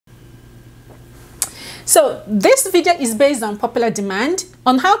So this video is based on popular demand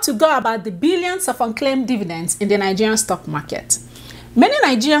on how to go about the billions of unclaimed dividends in the Nigerian stock market. Many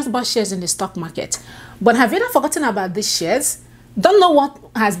Nigerians bought shares in the stock market, but have either forgotten about these shares, don't know what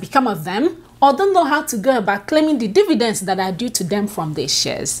has become of them, or don't know how to go about claiming the dividends that are due to them from these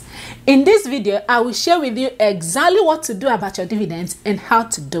shares. In this video, I will share with you exactly what to do about your dividends and how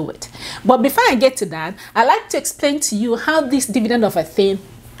to do it. But before I get to that, I'd like to explain to you how this dividend of a thing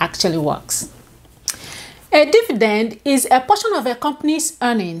actually works. A dividend is a portion of a company's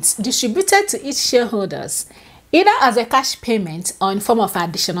earnings distributed to its shareholders, either as a cash payment or in form of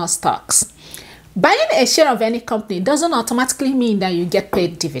additional stocks. Buying a share of any company doesn't automatically mean that you get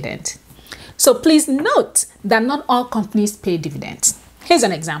paid dividend. So please note that not all companies pay dividends. Here's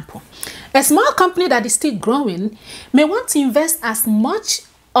an example. A small company that is still growing may want to invest as much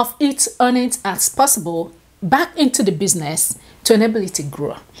of its earnings as possible back into the business to enable it to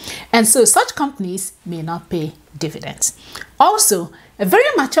grow. And so such companies may not pay dividends. Also, a very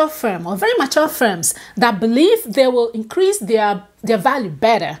mature firm or very mature firms that believe they will increase their value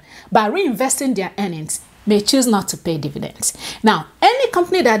better by reinvesting their earnings may choose not to pay dividends. Now, any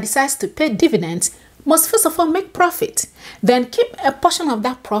company that decides to pay dividends must first of all make profit, then keep a portion of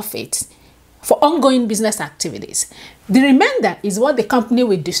that profit for ongoing business activities. The remainder is what the company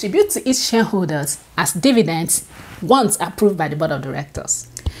will distribute to its shareholders as dividends once approved by the board of directors.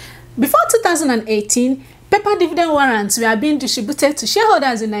 Before 2018, paper dividend warrants were being distributed to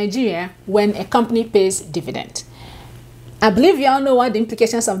shareholders in Nigeria when a company pays dividend. I believe you all know what the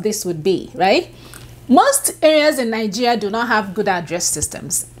implications of this would be, right? Most areas in Nigeria do not have good address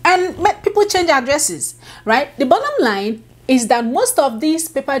systems, and people change addresses, right? The bottom line is that most of these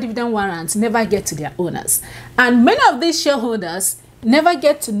paper dividend warrants never get to their owners, and many of these shareholders never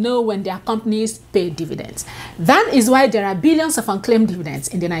get to know when their companies pay dividends. That is why there are billions of unclaimed dividends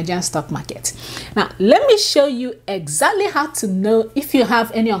in the Nigerian stock market. Now, let me show you exactly how to know if you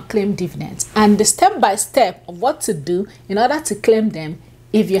have any unclaimed dividends and the step-by-step of what to do in order to claim them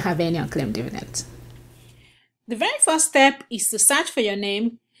if you have any unclaimed dividends. The very first step is to search for your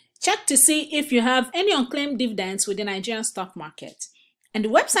name, check to see if you have any unclaimed dividends with the Nigerian stock market. And the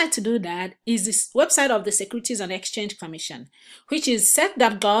website to do that is the website of the Securities and Exchange Commission, which is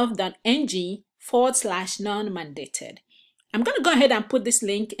sec.gov.ng/non-mandated. I'm going to go ahead and put this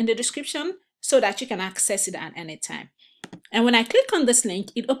link in the description so that you can access it at any time. And when I click on this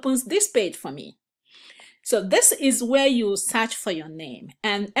link, it opens this page for me. So this is where you search for your name,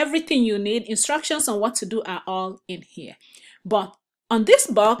 and everything you need, instructions on what to do are all in here. But on this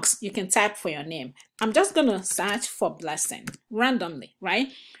box, you can type for your name. I'm just going to search for Blessing randomly, right?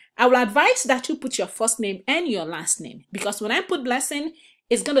 I will advise that you put your first name and your last name, because when I put Blessing,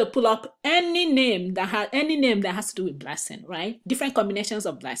 it's going to pull up any name that has to do with Blessing, right? Different combinations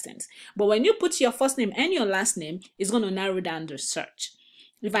of blessings. But when you put your first name and your last name, it's going to narrow down the search.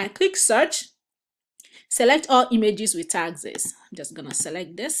 If I click search, select all images with tags. I'm just going to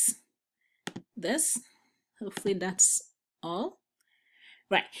select this. Hopefully that's all.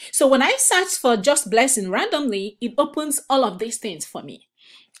 Right. So when I search for just Blessing randomly, it opens all of these things for me.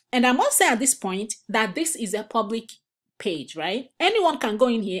 And I must say at this point that this is a public page, right? Anyone can go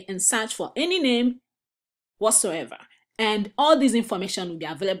in here and search for any name whatsoever, and all this information will be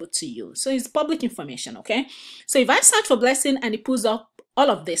available to you. So it's public information, okay? So if I search for Blessing and it pulls up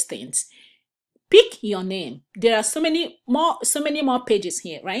all of these things, pick your name. There are so many more pages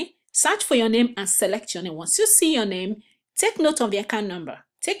here, right? Search for your name and select your name. Once you see your name, take note of the account number,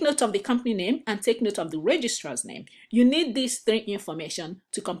 take note of the company name, and take note of the registrar's name. You need these three information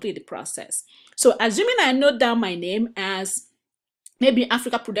to complete the process. So assuming I note down my name as maybe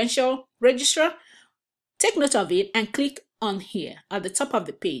Africa Prudential Registrar, take note of it and click on here at the top of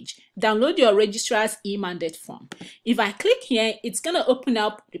the page. Download your registrar's e-mandate form. If I click here, it's going to open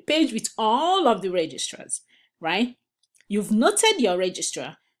up the page with all of the registrars, right? You've noted your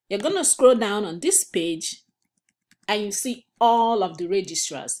registrar. You're going to scroll down on this page and you see all of the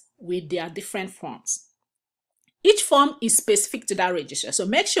registrars with their different forms. Each form is specific to that registrar. So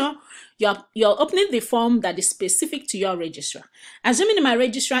make sure you're opening the form that is specific to your registrar. Assuming my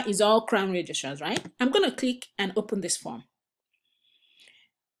registrar is all Crown registrars, right? I'm going to click and open this form.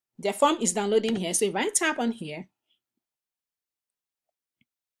 The form is downloading here. So if I tap on here,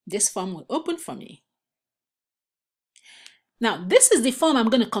 this form will open for me. Now, this is the form I'm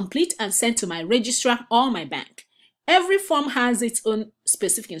going to complete and send to my registrar or my bank. Every form has its own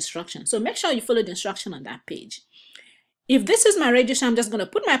specific instruction. So make sure you follow the instruction on that page. If this is my registrar, I'm just going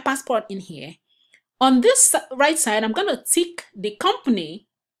to put my passport in here. On this right side, I'm going to tick the company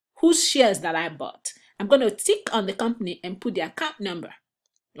whose shares that I bought. I'm going to tick on the company and put the account number.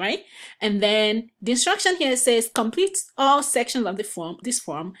 right? And then the instruction here says complete all sections of this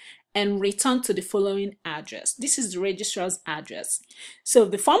form and return to the following address. This is the registrar's address. So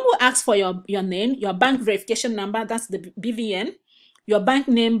the form will ask for your name, your bank verification number, that's the BVN, your bank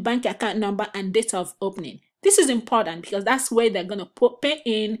name, bank account number, and date of opening. This is important because that's where they're going to pay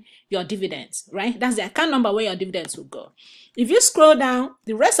in your dividends, right? That's the account number where your dividends will go. If you scroll down,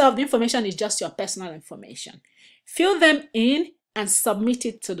 the rest of the information is just your personal information. Fill them in and submit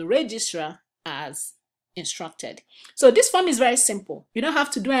it to the registrar as instructed. So this form is very simple. You don't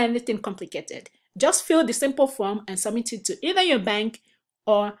have to do anything complicated. Just fill the simple form and submit it to either your bank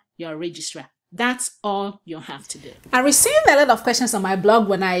or your registrar. That's all you have to do. I received a lot of questions on my blog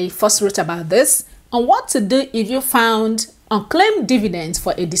when I first wrote about this on what to do if you found unclaimed dividends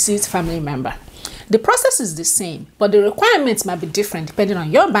for a deceased family member. The process is the same, but the requirements might be different depending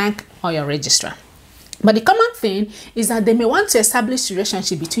on your bank or your registrar. But the common thing is that they may want to establish a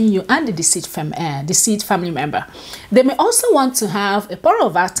relationship between you and the deceased family member. They may also want to have a power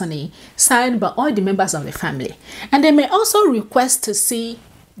of attorney signed by all the members of the family. And they may also request to see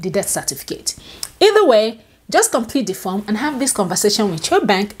the death certificate. Either way, just complete the form and have this conversation with your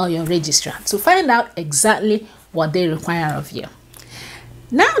bank or your registrar to find out exactly what they require of you.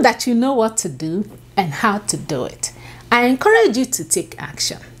 Now that you know what to do and how to do it, I encourage you to take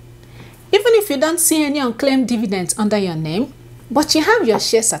action. Even if you don't see any unclaimed dividends under your name, but you have your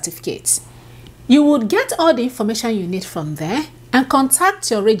share certificates, you would get all the information you need from there and contact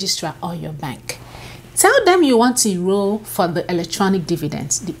your registrar or your bank. Tell them you want to enroll for the electronic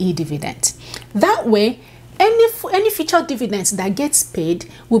dividends, the e-dividend. That way, any future dividends that gets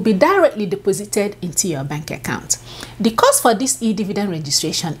paid will be directly deposited into your bank account. The cost for this e-dividend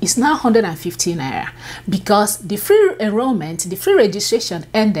registration is now 150 naira because the free enrollment, the free registration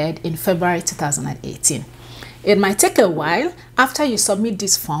ended in February 2018. It might take a while after you submit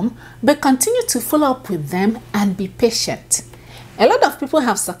this form, but continue to follow up with them and be patient. A lot of people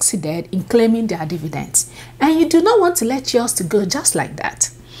have succeeded in claiming their dividends, and you do not want to let yours to go just like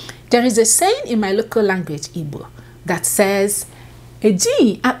that. There is a saying in my local language, Igbo, that says,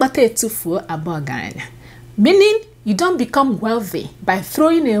 "Eji akpata etufuo abogaranya," meaning you don't become wealthy by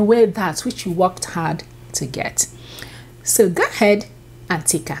throwing away that which you worked hard to get. So go ahead and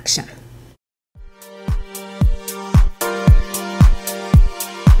take action.